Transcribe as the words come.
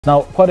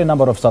Now, quite a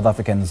number of South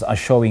Africans are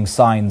showing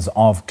signs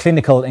of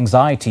clinical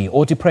anxiety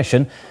or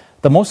depression,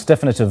 the most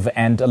definitive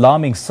and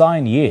alarming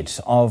sign yet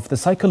of the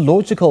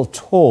psychological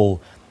toll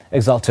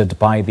exerted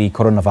by the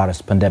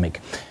coronavirus pandemic.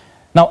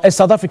 Now, as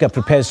South Africa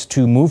prepares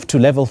to move to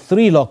level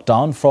 3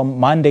 lockdown from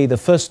Monday, the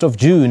 1st of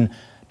June,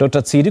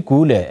 Dr. Tshidi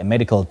Gule, a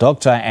medical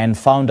doctor and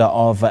founder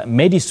of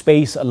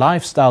MediSpace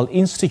Lifestyle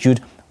Institute,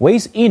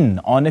 weighs in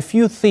on a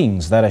few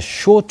things that are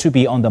sure to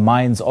be on the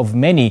minds of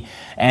many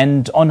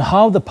and on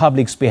how the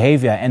public's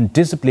behaviour and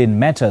discipline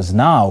matters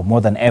now more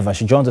than ever.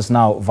 She joins us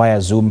now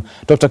via Zoom.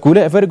 Dr.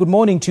 Gule, a very good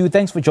morning to you.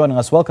 Thanks for joining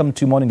us. Welcome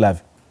to Morning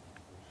Live.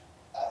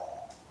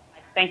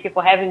 Thank you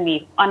for having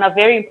me on a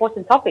very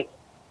important topic.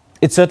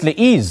 It certainly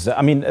is.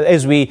 I mean,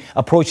 as we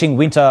approaching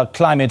winter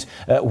climate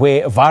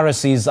where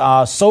viruses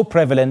are so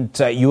prevalent,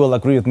 you will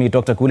agree with me,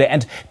 Dr. Gule,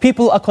 and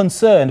people are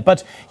concerned.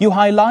 But you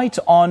highlight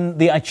on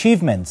the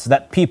achievements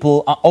that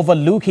people are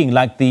overlooking,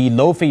 like the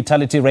low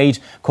fatality rate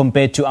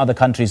compared to other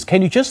countries.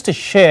 Can you just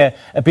share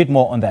a bit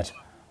more on that?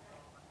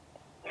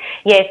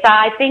 Yes,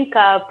 I think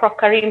Prof.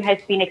 Karim has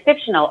been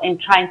exceptional in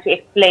trying to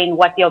explain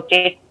what the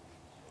objective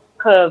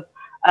curve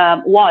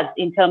was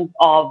in terms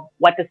of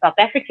what the South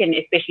African,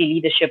 especially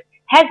leadership,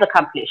 has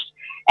accomplished.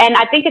 And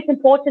I think it's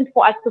important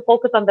for us to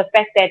focus on the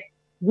fact that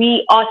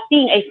we are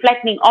seeing a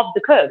flattening of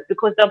the curve,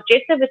 because the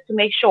objective is to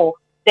make sure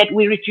that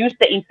we reduce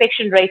the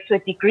infection rate to a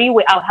degree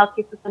where our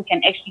healthcare system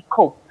can actually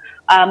cope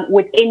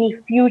with any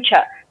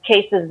future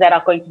cases that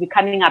are going to be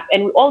coming up.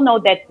 And we all know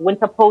that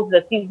winter poses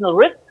a seasonal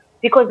risk,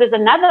 because there's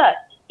another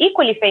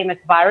equally famous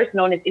virus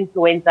known as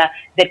influenza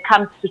that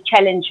comes to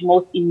challenge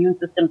most immune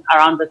systems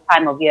around this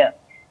time of year.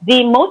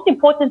 The most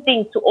important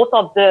thing to also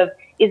observe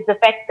is the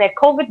fact that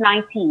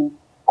COVID-19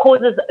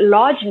 causes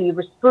largely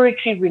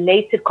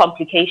respiratory-related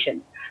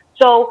complications.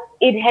 So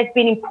it has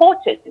been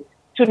important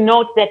to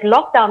note that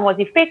lockdown was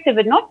effective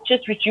in not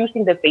just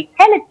reducing the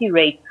fatality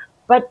rate,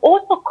 but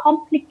also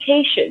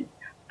complications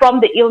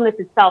from the illness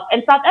itself.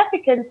 And South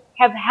Africans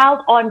have held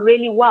on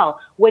really well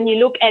when you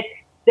look at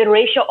the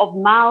ratio of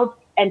mild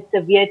and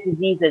severe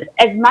diseases,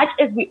 as much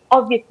as we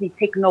obviously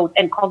take note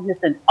and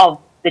cognizance of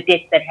the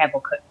deaths that have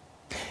occurred.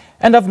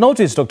 And I've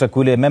noticed, Dr.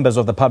 Gule, members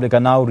of the public are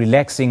now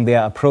relaxing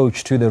their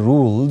approach to the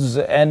rules.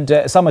 And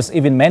some has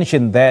even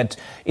mentioned that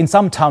in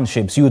some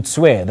townships, you would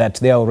swear that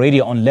they are already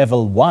on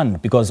level 1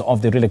 because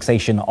of the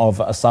relaxation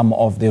of some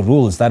of the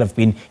rules that have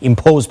been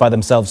imposed by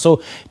themselves.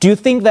 So do you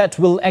think that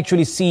we'll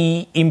actually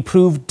see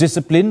improved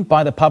discipline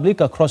by the public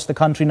across the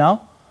country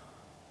now?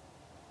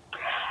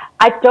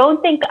 I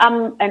don't think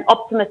I'm an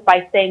optimist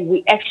by saying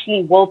we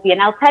actually will be, and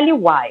I'll tell you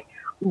why.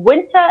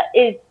 Winter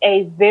is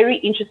a very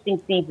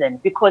interesting season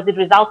because it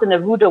results in a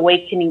rude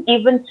awakening,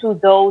 even to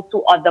those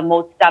who are the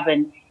most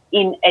stubborn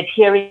in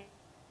adhering.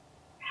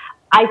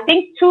 I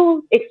think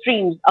two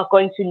extremes are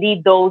going to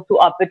lead those who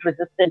are a bit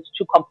resistant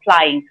to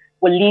complying,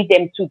 will lead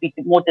them to be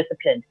more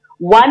disciplined.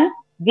 One,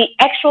 the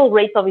actual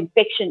rate of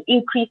infection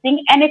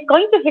increasing, and it's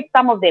going to hit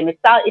some of them. It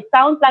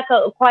sounds like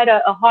quite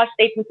a harsh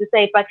statement to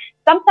say, but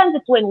sometimes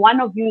it's when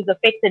one of you is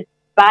affected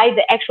by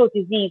the actual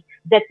disease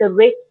that the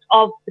rest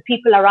of the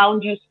people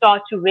around you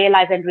start to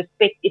realize and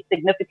respect its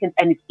significance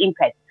and its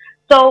impact.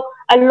 So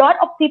a lot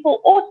of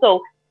people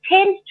also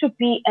tend to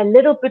be a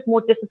little bit more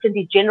disciplined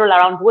in general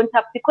around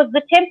winter because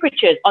the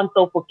temperatures aren't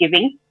so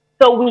forgiving.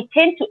 So we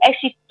tend to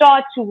actually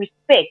start to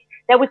respect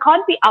that we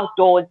can't be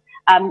outdoors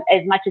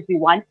as much as we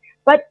want.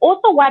 But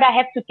also what I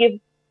have to give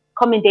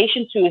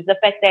commendation to is the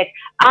fact that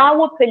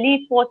our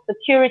police force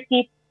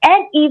security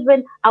and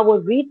even our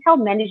retail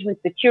management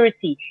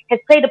security has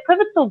played a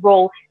pivotal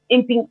role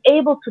in being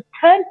able to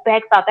turn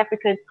back South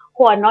Africans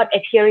who are not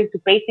adhering to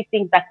basic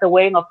things like the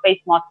wearing of face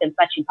masks and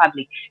such in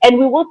public. And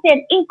we will see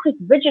an increased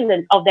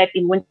vigilance of that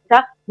in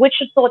winter, which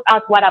should sort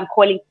out what I'm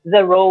calling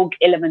the rogue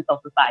elements of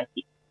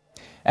society.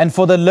 And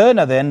for the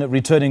learner then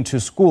returning to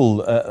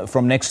school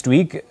from next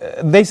week,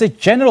 there's a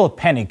general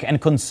panic and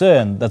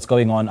concern that's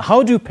going on.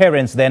 How do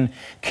parents then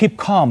keep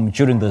calm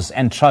during this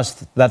and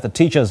trust that the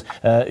teachers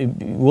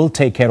will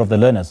take care of the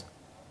learners?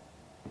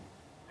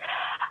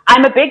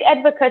 I'm a big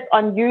advocate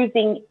on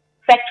using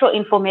factual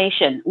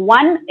information.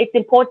 One, it's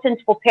important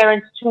for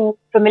parents to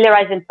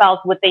familiarize themselves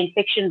with the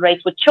infection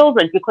rates with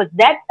children because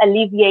that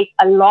alleviates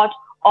a lot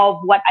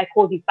of what I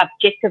call the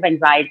subjective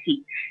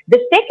anxiety. The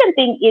second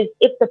thing is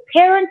if the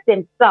parents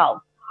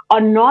themselves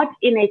are not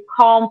in a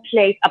calm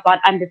place about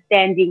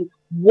understanding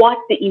what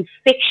the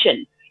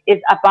infection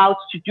is about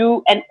to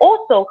do and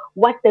also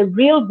what the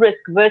real risk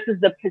versus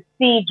the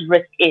perceived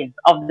risk is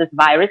of this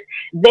virus,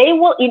 they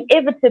will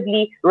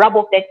inevitably rub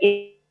off that.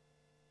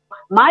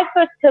 My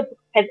first tip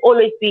has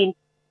always been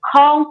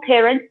calm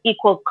parents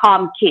equals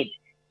calm kids.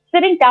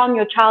 Sitting down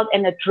your child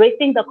and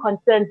addressing the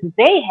concerns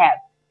they have,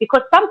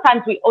 because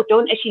sometimes we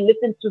don't actually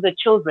listen to the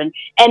children.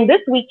 And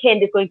this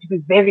weekend is going to be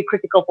very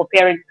critical for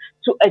parents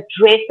to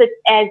address it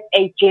as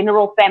a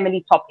general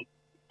family topic.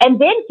 And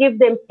then give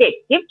them steps.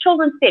 Give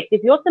children steps.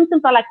 If your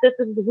symptoms are like this,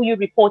 this is who you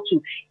report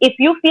to. If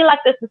you feel like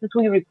this, this is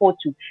who you report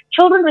to.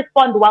 Children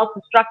respond well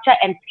to structure,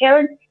 and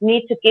parents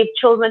need to give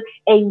children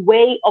a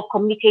way of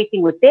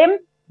communicating with them,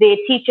 their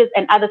teachers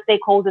and other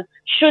stakeholders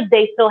should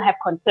they still have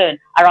concern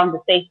around the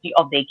safety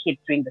of their kids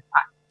during this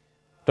time.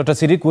 Dr.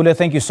 Tshidi Gule,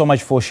 thank you so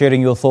much for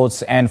sharing your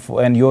thoughts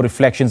and your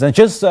reflections and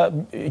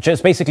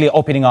just basically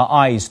opening our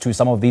eyes to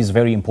some of these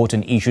very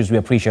important issues. We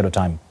appreciate your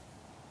time.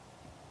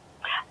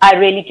 I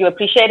really do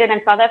appreciate it.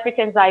 And South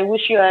Africans, I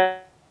wish you a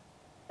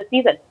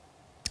season.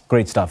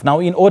 Great stuff. Now,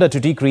 in order to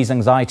decrease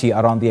anxiety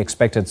around the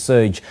expected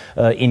surge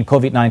in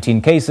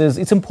COVID-19 cases,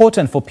 it's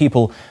important for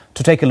people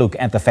to take a look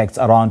at the facts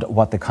around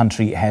what the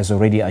country has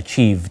already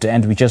achieved.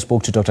 And we just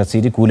spoke to Dr.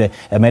 Tshidi Gule,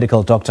 a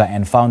medical doctor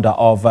and founder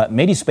of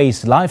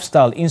MediSpace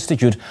Lifestyle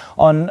Institute,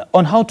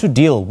 on how to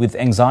deal with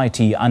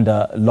anxiety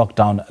under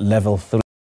lockdown level 3.